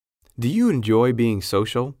Do you enjoy being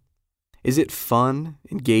social? Is it fun,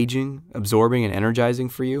 engaging, absorbing, and energizing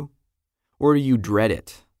for you? Or do you dread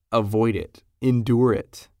it, avoid it, endure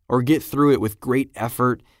it, or get through it with great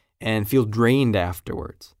effort and feel drained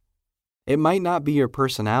afterwards? It might not be your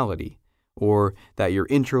personality, or that you're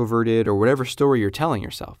introverted, or whatever story you're telling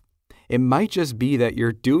yourself. It might just be that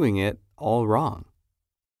you're doing it all wrong.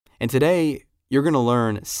 And today, you're going to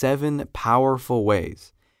learn 7 powerful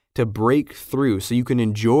ways to break through so you can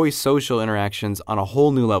enjoy social interactions on a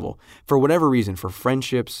whole new level for whatever reason, for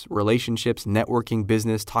friendships, relationships, networking,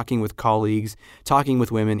 business, talking with colleagues, talking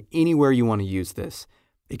with women, anywhere you want to use this.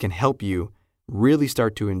 It can help you really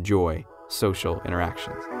start to enjoy social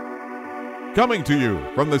interactions. Coming to you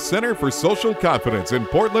from the Center for Social Confidence in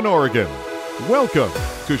Portland, Oregon. Welcome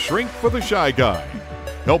to Shrink for the Shy Guy,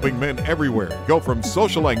 helping men everywhere go from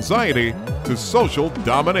social anxiety to social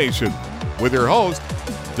domination. With your host,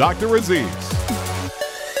 Dr. Aziz.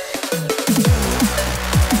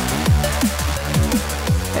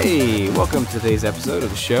 Hey, welcome to today's episode of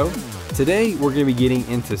the show. Today, we're going to be getting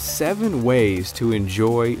into 7 ways to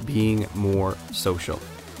enjoy being more social.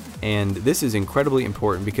 And this is incredibly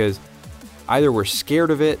important because either we're scared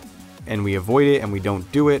of it and we avoid it and we don't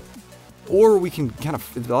do it, or we can a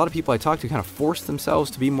lot of people I talk to kind of force themselves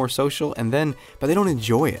to be more social but they don't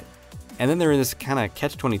enjoy it. And then they're in this kind of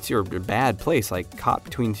catch-22 or bad place, like caught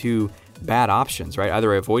between 2 bad options, right?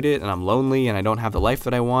 Either I avoid it and I'm lonely and I don't have the life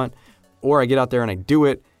that I want, or I get out there and I do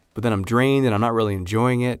it, but then I'm drained and I'm not really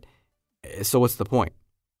enjoying it. So what's the point?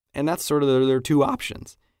 And that's sort of their 2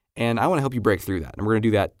 options. And I want to help you break through that. And we're going to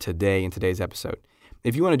do that today in today's episode.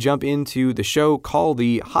 If you want to jump into the show, call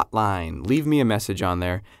the hotline. Leave me a message on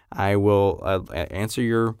there. I will answer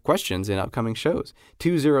your questions in upcoming shows.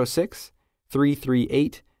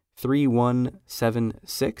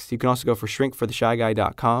 206-338-3176. You can also go for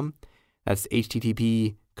shrinkfortheshyguy.com. That's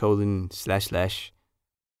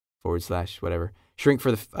http:////whatever.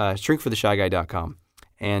 shrinkfortheshyguy.com.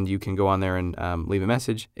 And you can go on there and leave a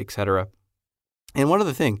message, etc. And one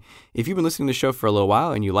other thing, if you've been listening to the show for a little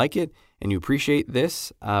while and you like it and you appreciate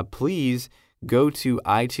this, please go to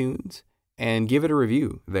iTunes and give it a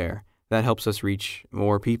review there. That helps us reach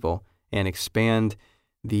more people and expand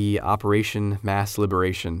the Operation Mass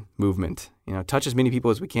Liberation movement. Touch as many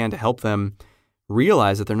people as we can to help them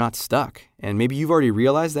realize that they're not stuck. And maybe you've already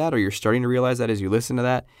realized that, or you're starting to realize that as you listen to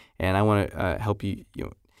that. And I want to help you,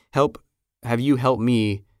 have you help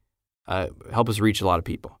me help us reach a lot of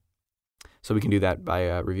people. So we can do that by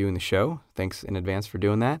reviewing the show. Thanks in advance for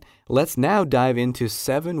doing that. Let's now dive into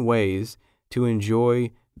 7 ways to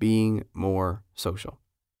enjoy being more social.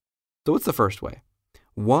 So what's the first way?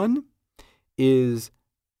 1 is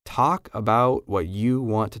talk about what you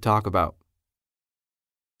want to talk about.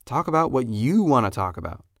 Talk about what you want to talk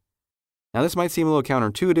about. Now, this might seem a little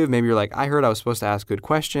counterintuitive. Maybe you're like, I heard I was supposed to ask good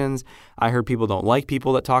questions. I heard people don't like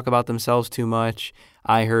people that talk about themselves too much.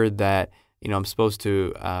 I heard that, I'm supposed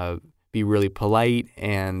to be really polite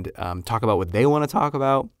and talk about what they want to talk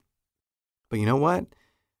about. But you know what?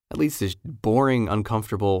 That leads to boring,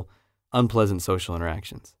 uncomfortable, unpleasant social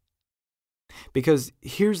interactions. Because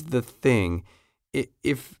here's the thing.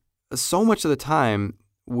 If so much of the time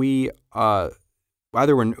we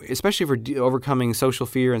especially if we're overcoming social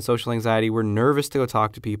fear and social anxiety, we're nervous to go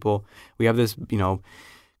talk to people. We have this,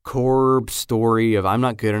 core story of I'm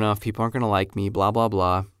not good enough, people aren't going to like me, blah, blah,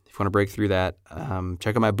 blah. If you want to break through that,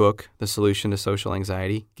 check out my book, The Solution to Social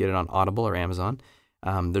Anxiety. Get it on Audible or Amazon.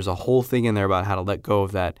 There's a whole thing in there about how to let go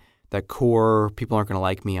of that core, people aren't going to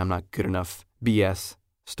like me, I'm not good enough BS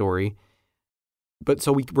story. But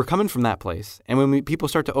so we're coming from that place. And when people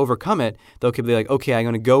start to overcome it, they'll be like, okay, I'm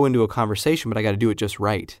going to go into a conversation, but I got to do it just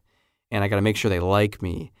right. And I got to make sure they like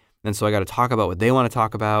me. And so I got to talk about what they want to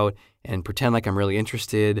talk about and pretend like I'm really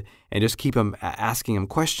interested and just keep them asking them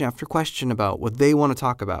question after question about what they want to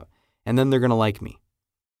talk about. And then they're going to like me.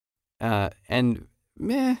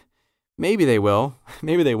 Maybe they will.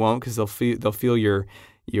 Maybe they won't, because they'll feel your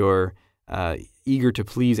eager to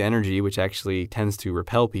please energy, which actually tends to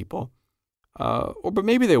repel people. But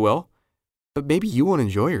maybe they will. But maybe you won't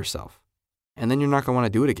enjoy yourself. And then you're not going to want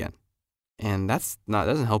to do it again. And that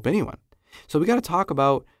doesn't help anyone. So we got to talk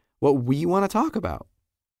about what we want to talk about.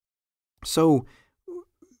 So,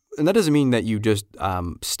 and that doesn't mean that you just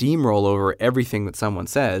steamroll over everything that someone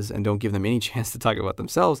says and don't give them any chance to talk about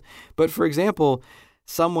themselves. But for example,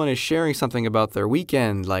 someone is sharing something about their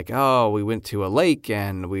weekend, like, oh, we went to a lake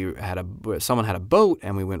and someone had a boat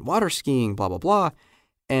and we went water skiing, blah, blah, blah.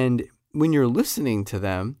 And when you're listening to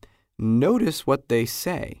them, notice what they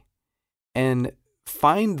say and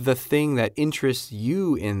find the thing that interests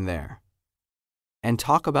you in there and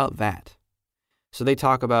talk about that. So they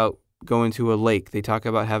talk about going to a lake. They talk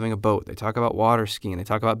about having a boat. They talk about water skiing. They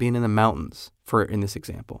talk about being in the mountains, in this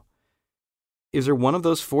example. Is there one of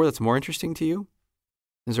those 4 that's more interesting to you?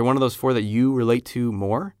 Is there one of those 4 that you relate to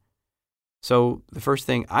more? So the first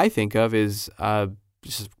thing I think of is,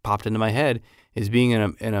 just popped into my head, is being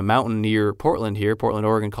in a mountain near Portland,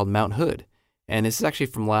 Oregon, called Mount Hood. And this is actually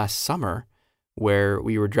from last summer, where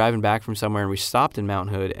we were driving back from somewhere and we stopped in Mount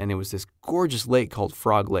Hood, and it was this gorgeous lake called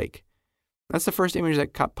Frog Lake. That's the first image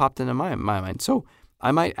that popped into my mind. So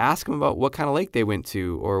I might ask them about what kind of lake they went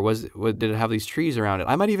to, or did it have these trees around it?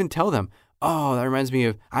 I might even tell them, oh, that reminds me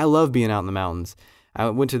of, I love being out in the mountains. I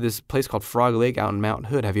went to this place called Frog Lake out in Mount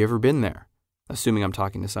Hood. Have you ever been there? Assuming I'm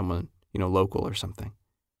talking to someone, local or something.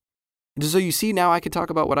 And so you see, now I could talk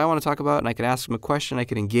about what I want to talk about, and I could ask them a question, I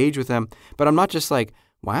could engage with them, but I'm not just like,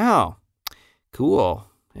 wow, cool,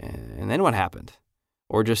 and then what happened?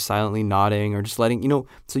 Or just silently nodding, or just letting,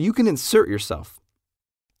 so you can insert yourself.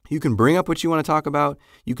 You can bring up what you want to talk about,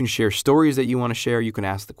 you can share stories that you want to share, you can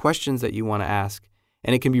ask the questions that you want to ask,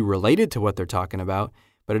 and it can be related to what they're talking about,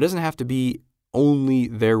 but it doesn't have to be only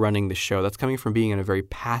they're running the show. That's coming from being in a very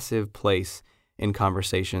passive place in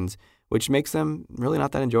conversations, which makes them really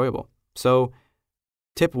not that enjoyable. So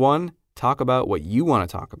tip 1, talk about what you want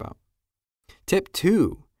to talk about. Tip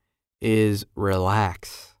 2 is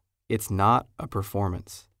relax. It's not a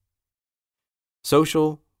performance.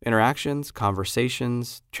 Social interactions,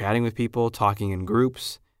 conversations, chatting with people, talking in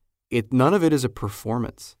groups, none of it is a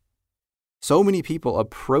performance. So many people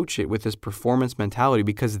approach it with this performance mentality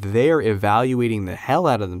because they're evaluating the hell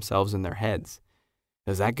out of themselves in their heads.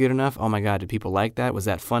 Is that good enough? Oh my God, did people like that? Was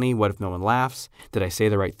that funny? What if no one laughs? Did I say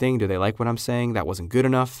the right thing? Do they like what I'm saying? That wasn't good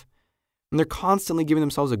enough. And they're constantly giving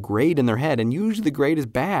themselves a grade in their head, and usually the grade is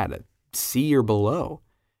bad, C or below.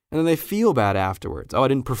 And then they feel bad afterwards. Oh, I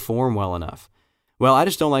didn't perform well enough. Well, I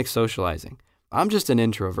just don't like socializing. I'm just an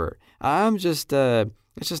introvert. It's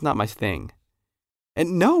just not my thing.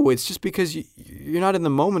 And no, it's just because you're not in the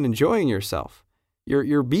moment enjoying yourself.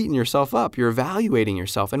 You're beating yourself up. You're evaluating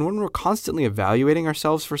yourself. And when we're constantly evaluating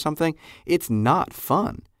ourselves for something, it's not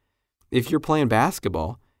fun. If you're playing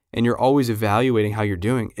basketball and you're always evaluating how you're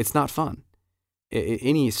doing, it's not fun.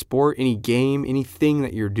 Any sport, any game, anything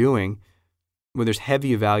that you're doing, when there's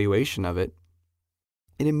heavy evaluation of it,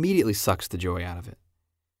 it immediately sucks the joy out of it.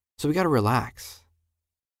 So we got to relax.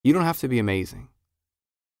 You don't have to be amazing.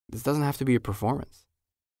 This doesn't have to be a performance.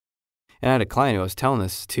 And I had a client who I was telling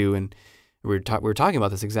this to, and we were talking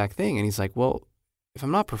about this exact thing, and he's like, well, if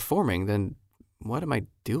I'm not performing, then what am I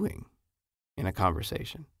doing in a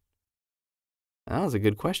conversation? And that was a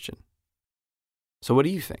good question. So what do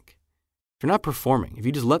you think? If you're not performing, if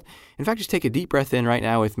you just just take a deep breath in right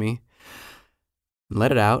now with me, and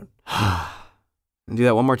let it out, and do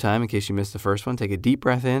that one more time in case you missed the first one. Take a deep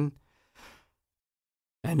breath in,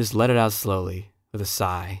 and just let it out slowly with a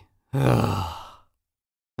sigh.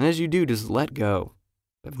 And as you do, just let go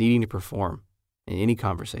of needing to perform in any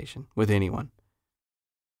conversation with anyone.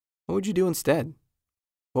 What would you do instead?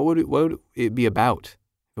 What would it be about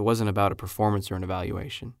if it wasn't about a performance or an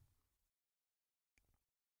evaluation?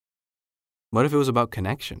 What if it was about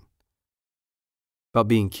connection? About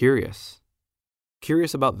being curious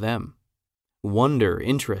about them, wonder,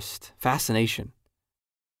 interest, fascination?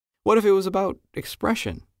 What if it was about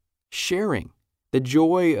expression, sharing, the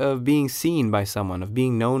joy of being seen by someone, of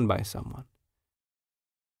being known by someone?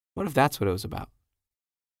 What if that's what it was about?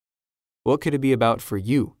 What could it be about for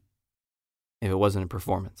you if it wasn't a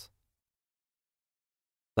performance?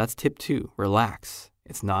 That's tip 2, relax.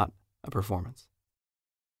 It's not a performance.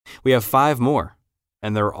 We have 5 more,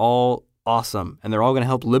 and they're all awesome, and they're all going to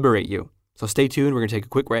help liberate you. So stay tuned. We're going to take a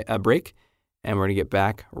quick break, and we're going to get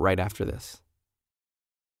back right after this.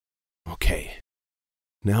 Okay,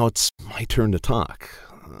 now it's my turn to talk.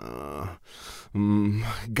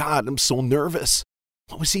 God, I'm so nervous.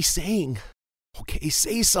 What was he saying? Okay,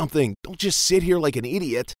 say something. Don't just sit here like an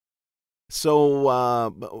idiot. So,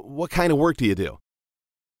 what kind of work do you do?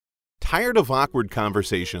 Tired of awkward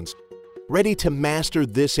conversations? Ready to master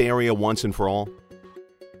this area once and for all?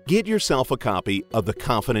 Get yourself a copy of the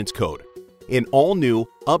Confidence Code, an all-new,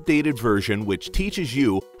 updated version which teaches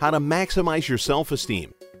you how to maximize your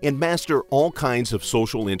self-esteem and master all kinds of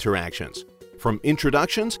social interactions, from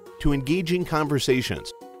introductions to engaging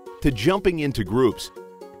conversations to jumping into groups.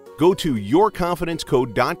 Go to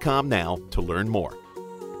yourconfidencecode.com now to learn more.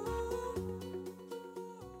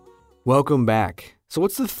 Welcome back. So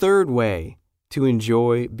what's the third way to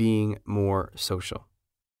enjoy being more social?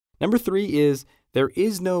 Number 3 is there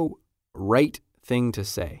is no right thing to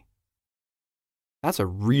say. That's a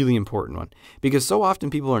really important one because so often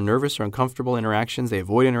people are nervous or uncomfortable in interactions. They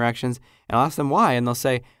avoid interactions, and I'll ask them why, and they'll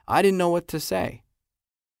say, I didn't know what to say.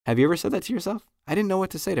 Have you ever said that to yourself? I didn't know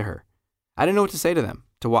what to say to her. I didn't know what to say to them.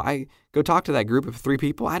 I go talk to that group of 3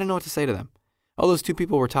 people. I didn't know what to say to them. Oh, those 2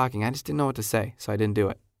 people were talking. I just didn't know what to say, so I didn't do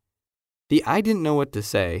it. The I didn't know what to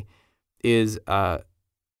say is a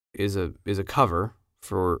cover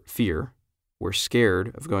for fear. We're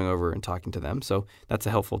scared of going over and talking to them, so that's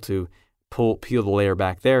helpful to peel the layer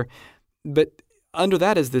back there. But under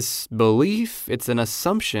that is this belief. It's an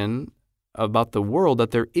assumption about the world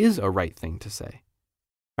that there is a right thing to say.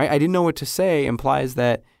 Right? I didn't know what to say implies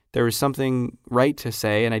that there was something right to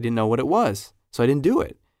say and I didn't know what it was, so I didn't do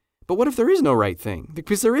it. But what if there is no right thing?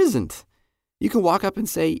 Because there isn't. You can walk up and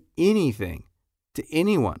say anything to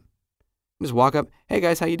anyone. Just walk up, hey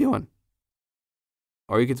guys, how you doing?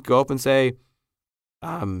 Or you could go up and say,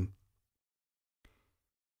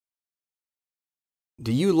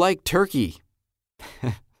 do you like turkey?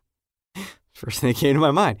 First thing that came to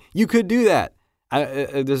my mind. You could do that.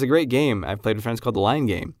 There's a great game I've played with friends called the Line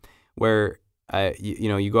Game, where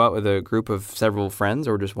you go out with a group of several friends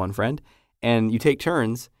or just one friend, and you take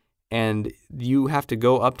turns, and you have to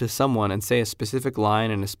go up to someone and say a specific line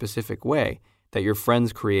in a specific way that your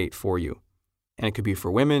friends create for you. And it could be for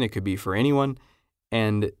women, it could be for anyone.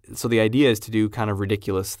 And so the idea is to do kind of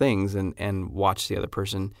ridiculous things and watch the other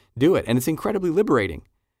person do it. And it's incredibly liberating.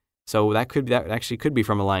 So that actually could be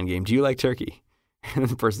from a line game. Do you like turkey? And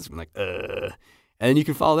the person's like, And then you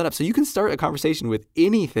can follow that up. So you can start a conversation with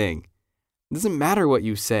anything. It doesn't matter what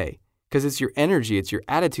you say because it's your energy, it's your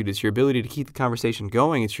attitude, it's your ability to keep the conversation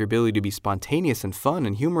going. It's your ability to be spontaneous and fun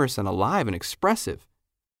and humorous and alive and expressive.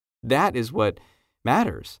 That is what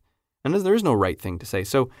matters. And there is no right thing to say.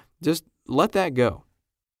 So just let that go.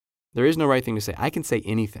 There is no right thing to say. I can say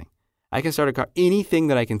anything. I can start anything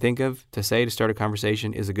that I can think of to say to start a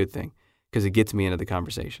conversation is a good thing because it gets me into the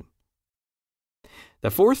conversation. The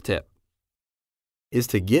 4th tip is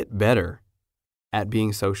to get better at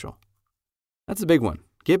being social. That's a big one.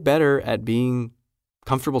 Get better at being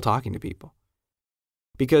comfortable talking to people.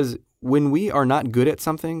 Because when we are not good at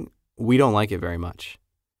something, we don't like it very much,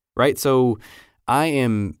 right? So I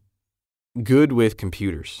am good with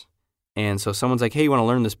computers. And so someone's like, hey, you want to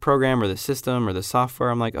learn this program or this system or this software?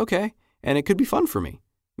 I'm like, okay. And it could be fun for me,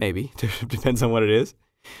 maybe. Depends on what it is,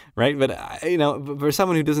 right? But, for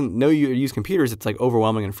someone who doesn't know you or use computers, it's like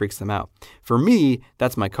overwhelming and freaks them out. For me,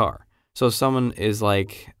 that's my car. So if someone is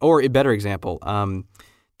like, or a better example,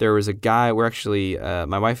 there was a guy, we're actually,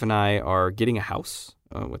 my wife and I are getting a house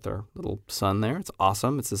with our little son there. It's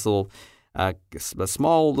awesome. It's this little, a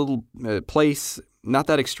small little place, not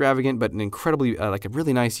that extravagant, but an incredibly, like a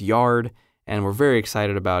really nice yard. And we're very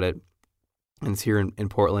excited about it. And it's here in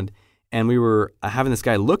Portland. And we were having this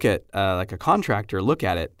guy look at, like a contractor, look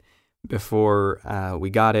at it before we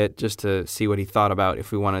got it just to see what he thought about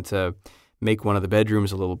if we wanted to make one of the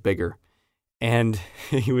bedrooms a little bigger. And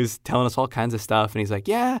he was telling us all kinds of stuff. And he's like,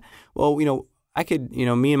 yeah, well, I could,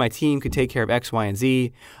 me and my team could take care of X, Y, and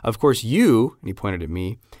Z. Of course, you, and he pointed at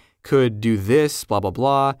me, could do this, blah, blah,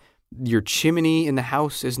 blah. Your chimney in the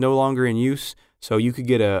house is no longer in use. So you could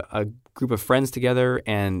get a group of friends together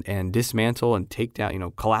and dismantle and take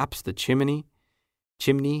down, collapse the chimney.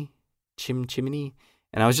 And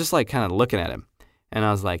I was just like kind of looking at him. And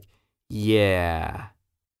I was like, yeah,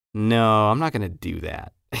 no, I'm not going to do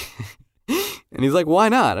that. And he's like, why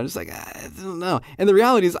not? I'm just like, I don't know. And the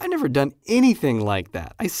reality is I've never done anything like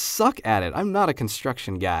that. I suck at it. I'm not a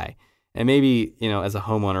construction guy. And maybe, as a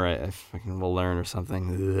homeowner, I fucking will learn or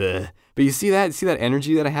something. Ugh. But you see that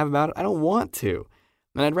energy that I have about it? I don't want to.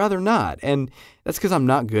 And I'd rather not. And that's because I'm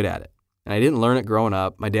not good at it. And I didn't learn it growing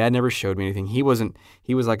up. My dad never showed me anything. He was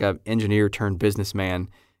like an engineer turned businessman,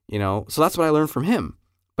 so that's what I learned from him.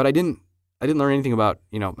 But I didn't learn anything about,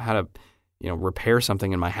 how to, repair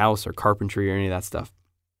something in my house or carpentry or any of that stuff.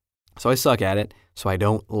 So I suck at it, so I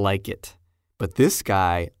don't like it. But this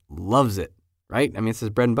guy loves it, right? I mean, it's his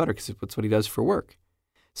bread and butter because it's what he does for work.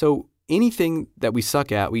 So anything that we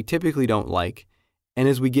suck at, we typically don't like. And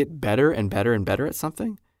as we get better and better and better at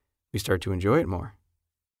something, we start to enjoy it more,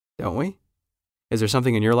 don't we? Is there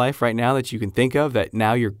something in your life right now that you can think of that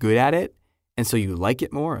now you're good at it, and so you like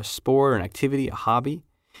it more, a sport, an activity, a hobby?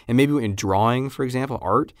 And maybe in drawing, for example,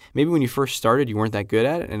 art, maybe when you first started, you weren't that good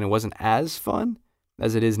at it and it wasn't as fun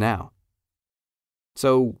as it is now.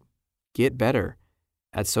 So get better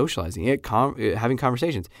at socializing, having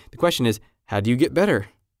conversations. The question is, how do you get better?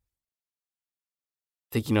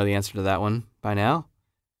 I think you know the answer to that one by now.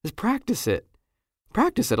 Just practice it.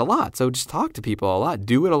 Practice it a lot. So just talk to people a lot.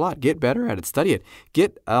 Do it a lot. Get better at it. Study it.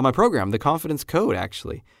 Get my program, The Confidence Code,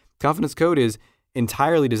 actually. Confidence Code is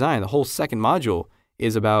entirely designed. The whole second module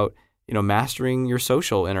is about, mastering your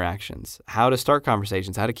social interactions, how to start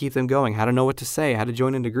conversations, how to keep them going, how to know what to say, how to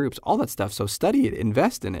join into groups, all that stuff. So study it,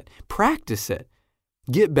 invest in it, practice it,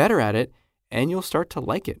 get better at it, and you'll start to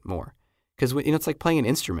like it more. Because, it's like playing an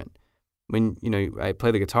instrument. When, I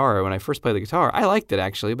play the guitar, when I first played the guitar, I liked it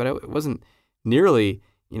actually, but it wasn't nearly,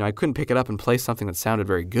 I couldn't pick it up and play something that sounded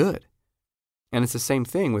very good. And it's the same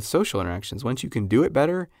thing with social interactions. Once you can do it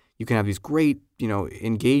better, you can have these great,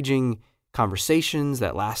 engaging conversations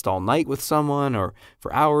that last all night with someone or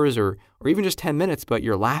for hours or even just 10 minutes, but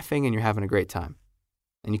you're laughing and you're having a great time.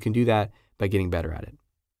 And you can do that by getting better at it.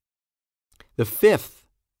 The fifth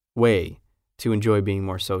way to enjoy being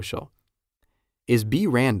more social is be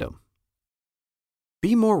random.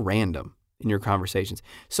 Be more random in your conversations.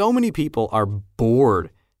 So many people are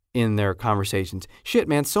bored in their conversations. Shit,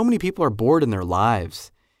 man, so many people are bored in their lives.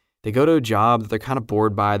 They go to a job that they're kind of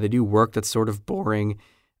bored by. They do work that's sort of boring.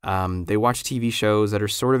 They watch TV shows that are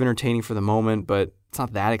sort of entertaining for the moment, but it's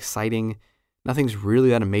not that exciting. Nothing's really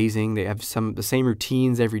that amazing. They have the same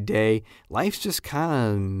routines every day. Life's just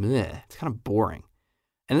kind of meh. It's kind of boring.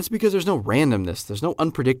 And it's because there's no randomness. There's no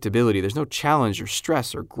unpredictability. There's no challenge or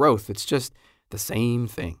stress or growth. It's just the same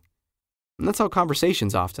thing. And that's how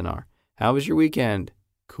conversations often are. How was your weekend?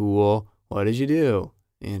 Cool. What did you do?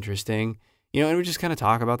 Interesting. And we just kind of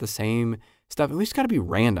talk about the same stuff. And we just got to be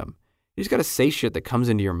random. You just got to say shit that comes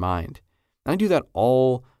into your mind. And I do that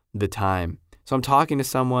all the time. So I'm talking to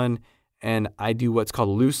someone and I do what's called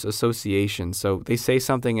loose association. So they say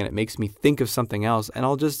something and it makes me think of something else and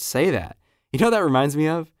I'll just say that. You know what that reminds me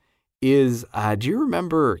of? Is, do you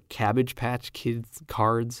remember Cabbage Patch Kids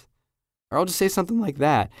cards? Or I'll just say something like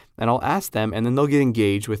that and I'll ask them and then they'll get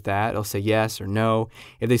engaged with that. They'll say yes or no.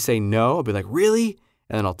 If they say no, I'll be like, really?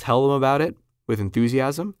 And then I'll tell them about it with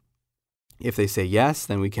enthusiasm. If they say yes,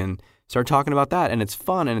 then we can start talking about that. And it's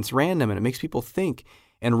fun and it's random and it makes people think.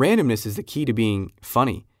 And randomness is the key to being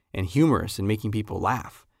funny and humorous and making people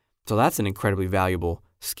laugh. So that's an incredibly valuable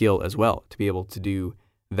skill as well, to be able to do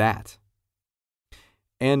that.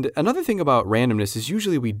 And another thing about randomness is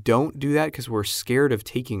usually we don't do that because we're scared of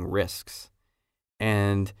taking risks.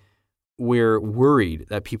 And we're worried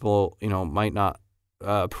that people, might not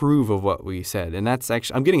approve of what we said. And that's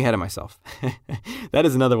actually, I'm getting ahead of myself. That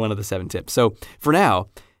is another one of the 7 tips. So for now,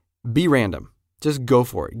 be random. Just go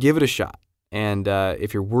for it. Give it a shot. And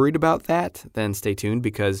if you're worried about that, then stay tuned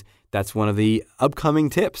because that's one of the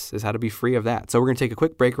upcoming tips is how to be free of that. So we're going to take a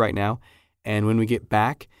quick break right now. And when we get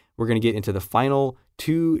back, we're going to get into the final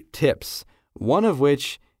 2 tips, one of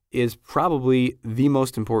which is probably the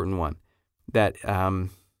most important one, that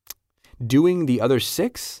doing the other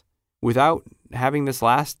 6 without having this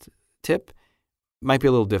last tip might be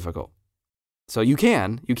a little difficult. So you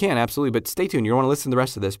can absolutely, but stay tuned. You don't want to listen to the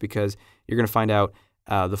rest of this because you're going to find out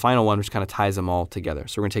the final one, which kind of ties them all together.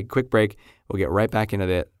 So we're going to take a quick break. We'll get right back into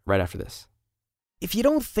it right after this. If you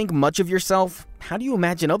don't think much of yourself, how do you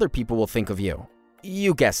imagine other people will think of you?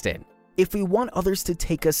 You guessed it. If we want others to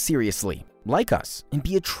take us seriously, like us, and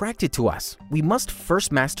be attracted to us, we must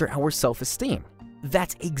first master our self-esteem.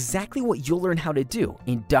 That's exactly what you'll learn how to do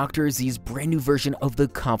in Dr. Z's brand new version of the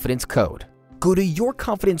Confidence Code. Go to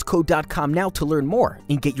yourconfidencecode.com now to learn more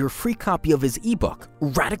and get your free copy of his ebook,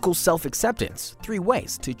 Radical Self-Acceptance: 3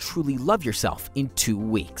 Ways to Truly Love Yourself in 2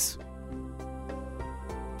 Weeks.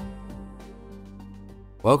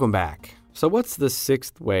 Welcome back. So what's the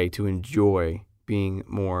 6th way to enjoy being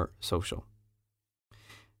more social?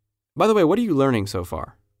 By the way, what are you learning so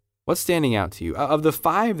far? What's standing out to you? Of the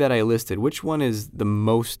 5 that I listed, which one is the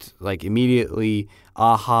most immediately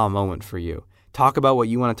aha moment for you? Talk about what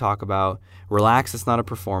you want to talk about. Relax, it's not a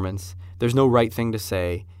performance. There's no right thing to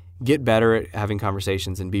say. Get better at having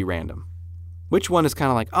conversations and be random. Which one is kind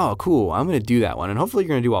of like, oh, cool, I'm going to do that one. And hopefully you're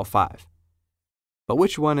going to do all 5. But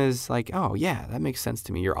which one is like, oh, yeah, that makes sense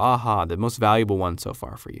to me. Your aha, the most valuable one so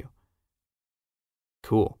far for you.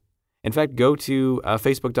 Cool. In fact, go to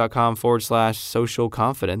facebook.com/social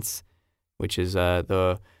confidence, which is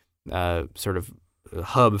the sort of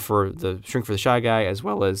hub for the Shrink for the Shy Guy, as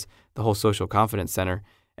well as the whole Social Confidence Center,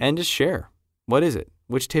 and just share. What is it?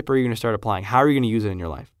 Which tip are you going to start applying? How are you going to use it in your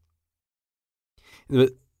life? I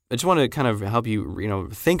just want to kind of help you,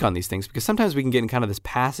 think on these things, because sometimes we can get in kind of this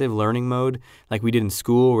passive learning mode like we did in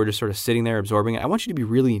school. We're just sort of sitting there absorbing it. I want you to be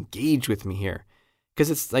really engaged with me here. Because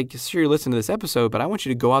it's like, sure, you're listening to this episode, but I want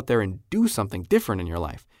you to go out there and do something different in your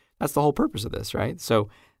life. That's the whole purpose of this, right? So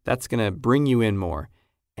that's going to bring you in more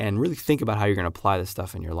and really think about how you're going to apply this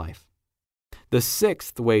stuff in your life. The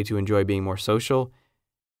 6th way to enjoy being more social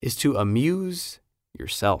is to amuse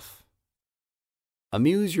yourself.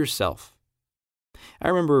 Amuse yourself. I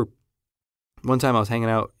remember One time I was hanging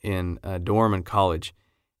out in a dorm in college,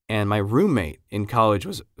 and my roommate in college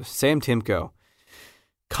was Sam Timko.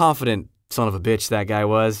 Confident son of a bitch that guy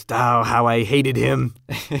was. Oh, how I hated him.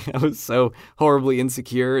 I was so horribly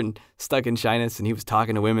insecure and stuck in shyness, and he was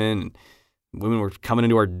talking to women, and women were coming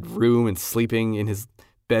into our room and sleeping in his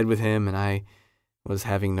bed with him, and I was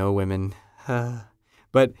having no women.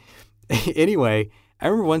 But anyway, I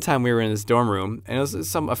remember one time we were in this dorm room, and it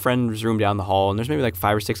was a friend's room down the hall, and there's maybe like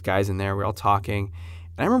 5 or 6 guys in there. We were all talking.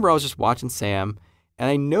 And I remember I was just watching Sam, and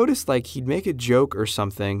I noticed like he'd make a joke or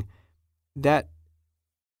something that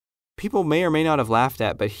people may or may not have laughed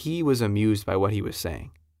at, but he was amused by what he was saying.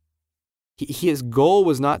 His goal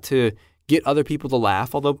was not to get other people to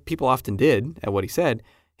laugh, although people often did at what he said.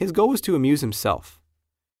 His goal was to amuse himself.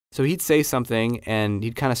 So he'd say something, and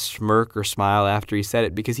he'd kind of smirk or smile after he said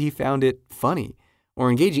it because he found it funny or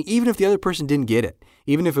engaging, even if the other person didn't get it,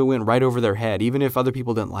 even if it went right over their head, even if other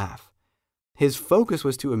people didn't laugh. His focus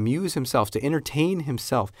was to amuse himself, to entertain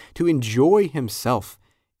himself, to enjoy himself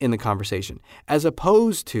in the conversation, as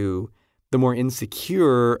opposed to the more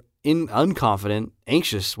insecure, unconfident,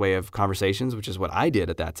 anxious way of conversations, which is what I did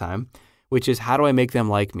at that time, which is how do I make them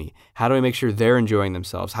like me? How do I make sure they're enjoying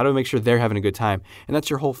themselves? How do I make sure they're having a good time? And that's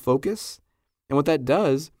your whole focus. And what that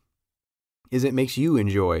does is it makes you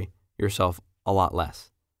enjoy yourself a lot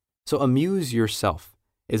less. So amuse yourself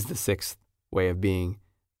is the 6th way of being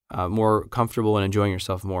more comfortable and enjoying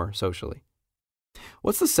yourself more socially.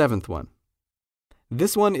 What's the 7th one?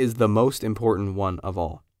 This one is the most important one of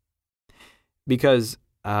all, because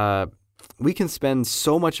we can spend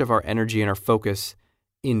so much of our energy and our focus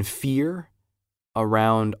in fear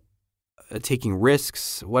around taking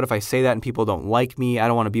risks. What if I say that and people don't like me? I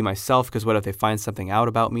don't want to be myself because what if they find something out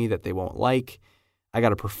about me that they won't like? I got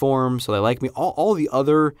to perform so they like me. All the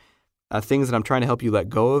other things that I'm trying to help you let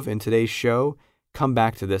go of in today's show come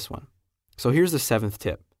back to this one. So here's the 7th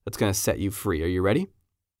tip that's going to set you free. Are you ready?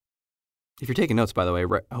 If you're taking notes, by the way,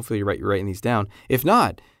 hopefully you're writing these down. If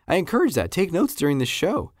not, I encourage that. Take notes during this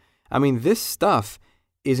show. I mean, this stuff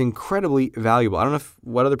is incredibly valuable. I don't know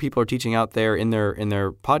what other people are teaching out there in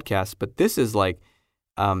their podcasts, but this is like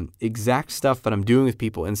exact stuff that I'm doing with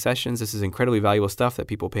people in sessions. This is incredibly valuable stuff that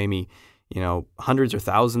people pay me, hundreds or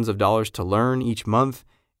thousands of dollars to learn each month,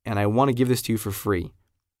 and I want to give this to you for free.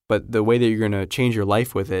 But the way that you're going to change your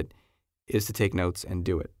life with it is to take notes and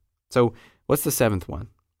do it. So what's the 7th one?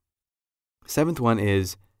 7th one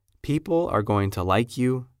is people are going to like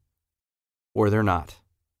you or they're not.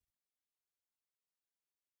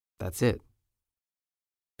 That's it.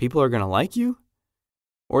 People are going to like you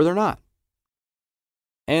or they're not.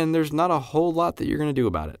 And there's not a whole lot that you're going to do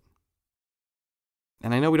about it.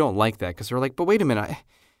 And I know we don't like that because we're like, but wait a minute.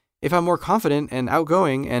 If I'm more confident and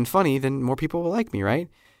outgoing and funny, then more people will like me, right?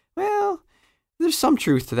 Well, there's some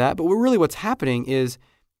truth to that. But really what's happening is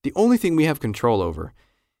the only thing we have control over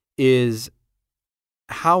is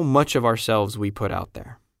how much of ourselves we put out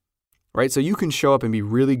there, right? So you can show up and be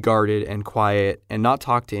really guarded and quiet and not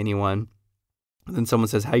talk to anyone. And then someone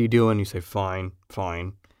says, how you doing? You say, fine,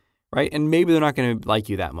 right? And maybe they're not going to like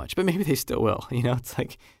you that much, but maybe they still will. It's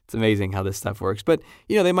like, it's amazing how this stuff works. But,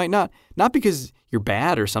 they might not because you're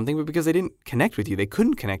bad or something, but because they didn't connect with you. They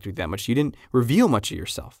couldn't connect with you that much. You didn't reveal much of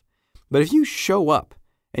yourself. But if you show up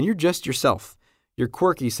and you're just yourself, your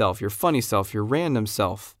quirky self, your funny self, your random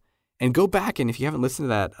self, and go back, and if you haven't listened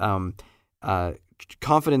to that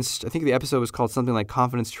confidence, I think the episode was called something like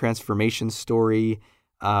Confidence Transformation Story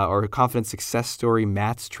or Confidence Success Story,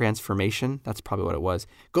 Matt's Transformation. That's probably what it was.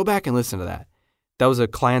 Go back and listen to that. That was a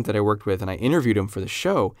client that I worked with, and I interviewed him for the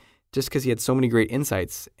show just because he had so many great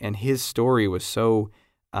insights, and his story was so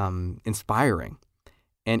inspiring.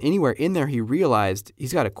 And anywhere in there, he realized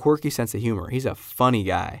he's got a quirky sense of humor. He's a funny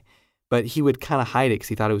guy, but he would kind of hide it because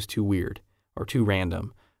he thought it was too weird or too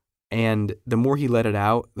random. And the more he let it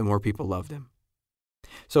out, the more people loved him.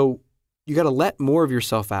 So you got to let more of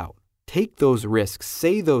yourself out. Take those risks.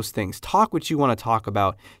 Say those things. Talk what you want to talk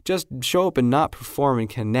about. Just show up and not perform and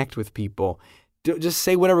connect with people. Just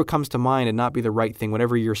say whatever comes to mind and not be the right thing,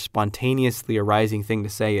 whatever your spontaneously arising thing to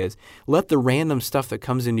say is. Let the random stuff that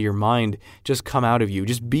comes into your mind just come out of you.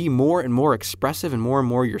 Just be more and more expressive and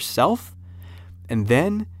more yourself. And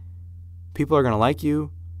then people are going to like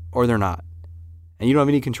you or they're not. And you don't have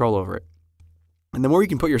any control over it. And the more you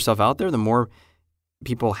can put yourself out there, the more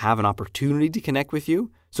people have an opportunity to connect with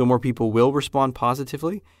you. So more people will respond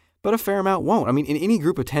positively, but a fair amount won't. I mean, in any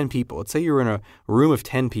group of 10 people, let's say you're in a room of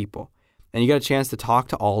 10 people and you got a chance to talk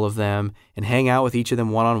to all of them and hang out with each of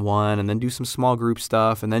them one-on-one and then do some small group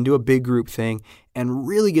stuff and then do a big group thing and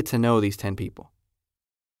really get to know these 10 people.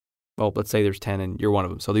 Well, let's say there's 10 and you're one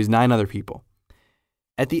of them. So these 9 other people.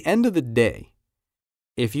 At the end of the day,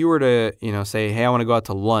 if you were to, say, hey, I want to go out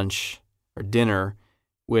to lunch or dinner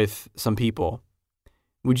with some people,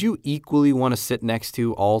 would you equally want to sit next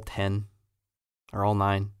to all 10 or all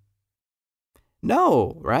 9?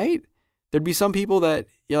 No, right? There'd be some people that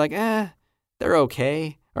you're like, they're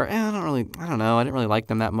okay. Or I don't know. I didn't really like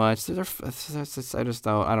them that much. They're kind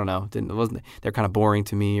of boring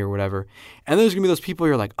to me or whatever. And there's going to be those people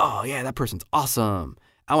you're like, oh yeah, that person's awesome.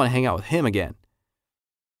 I want to hang out with him again.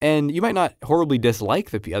 And you might not horribly dislike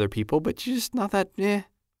the other people, but you're just not that,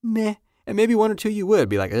 meh. And maybe one or two you would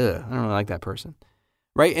be like, ugh, I don't really like that person.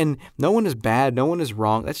 Right? And no one is bad. No one is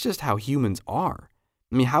wrong. That's just how humans are.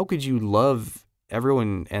 I mean, how could you love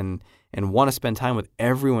everyone and want to spend time with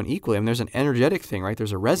everyone equally? I mean, there's an energetic thing, right?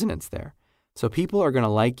 There's a resonance there. So people are going to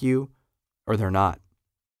like you or they're not.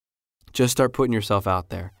 Just start putting yourself out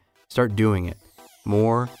there. Start doing it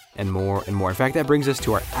more and more and more. In fact, that brings us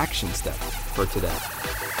to our action step for today.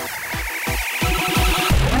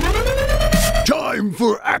 Time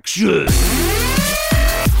for action!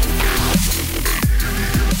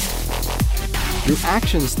 Your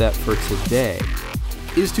action step for today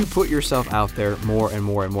is to put yourself out there more and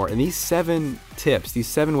more and more. And these 7 tips, these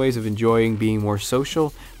 7 ways of enjoying being more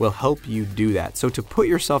social will help you do that. So to put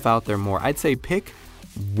yourself out there more, I'd say pick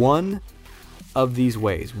one of these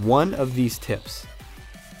ways, one of these tips,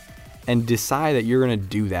 and decide that you're going to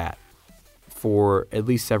do that for at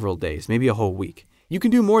least several days, maybe a whole week. You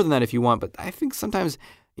can do more than that if you want, but I think sometimes,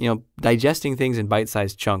 digesting things in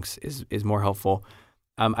bite-sized chunks is more helpful.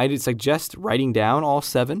 I'd suggest writing down all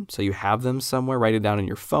 7 so you have them somewhere. Write it down on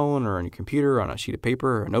your phone or on your computer, or on a sheet of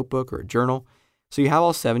paper or a notebook or a journal. So you have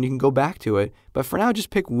all 7. You can go back to it. But for now,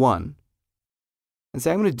 just pick one and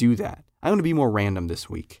say, I'm going to do that. I'm going to be more random this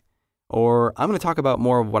week. Or I'm going to talk about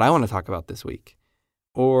more of what I want to talk about this week.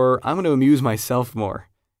 Or I'm going to amuse myself more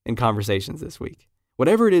in conversations this week.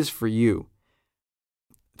 Whatever it is for you,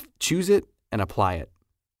 choose it and apply it.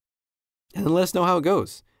 And then let us know how it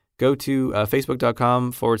goes. Go to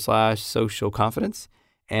facebook.com/social confidence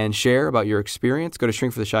and share about your experience. Go to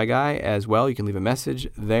Shrink for the Shy Guy as well. You can leave a message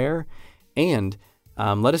there and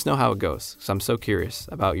let us know how it goes. So I'm so curious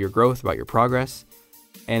about your growth, about your progress.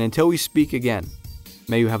 And until we speak again,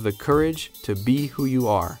 may you have the courage to be who you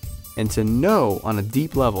are and to know on a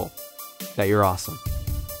deep level that you're awesome.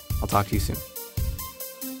 I'll talk to you soon.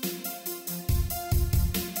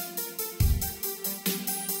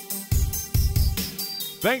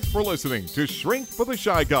 Thanks for listening to Shrink for the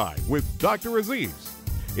Shy Guy with Dr. Aziz.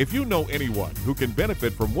 If you know anyone who can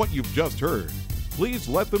benefit from what you've just heard, please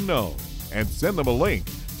let them know and send them a link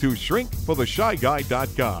to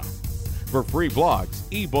shrinkfortheshyguy.com. For free blogs,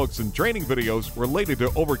 ebooks, and training videos related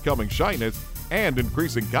to overcoming shyness and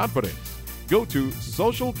increasing confidence, go to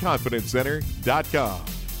socialconfidencecenter.com.